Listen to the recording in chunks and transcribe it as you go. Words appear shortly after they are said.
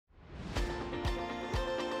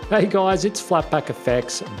Hey guys, it's Flatpak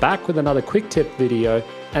Effects, back with another quick tip video,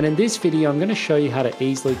 and in this video I'm going to show you how to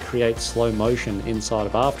easily create slow motion inside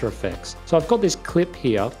of After Effects. So I've got this clip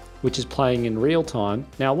here which is playing in real time.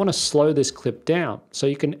 Now I want to slow this clip down, so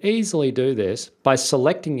you can easily do this by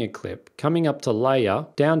selecting your clip, coming up to Layer,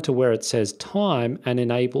 down to where it says Time, and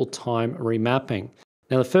enable Time Remapping.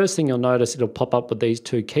 Now the first thing you'll notice, it'll pop up with these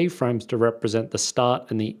two keyframes to represent the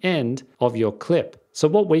start and the end of your clip. So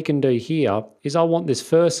what we can do here is I want this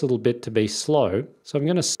first little bit to be slow. So I'm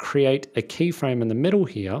going to create a keyframe in the middle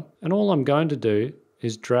here, and all I'm going to do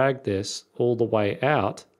is drag this all the way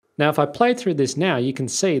out. Now if I play through this now, you can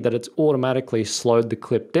see that it's automatically slowed the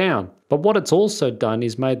clip down. But what it's also done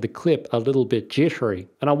is made the clip a little bit jittery,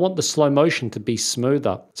 and I want the slow motion to be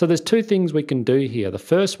smoother. So there's two things we can do here. The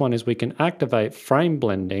first one is we can activate frame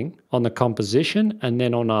blending on the composition and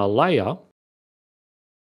then on our layer.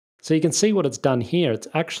 So you can see what it's done here. It's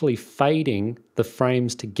actually fading the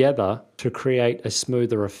frames together to create a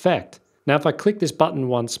smoother effect. Now if I click this button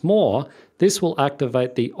once more, this will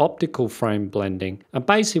activate the optical frame blending. And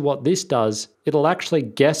basically what this does, it'll actually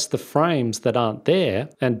guess the frames that aren't there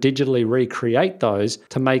and digitally recreate those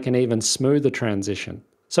to make an even smoother transition.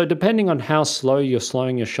 So depending on how slow you're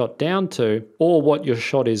slowing your shot down to, or what your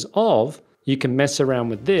shot is of, you can mess around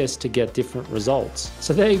with this to get different results.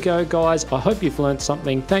 So there you go guys, I hope you've learned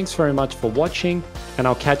something. Thanks very much for watching, and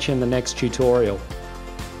I'll catch you in the next tutorial.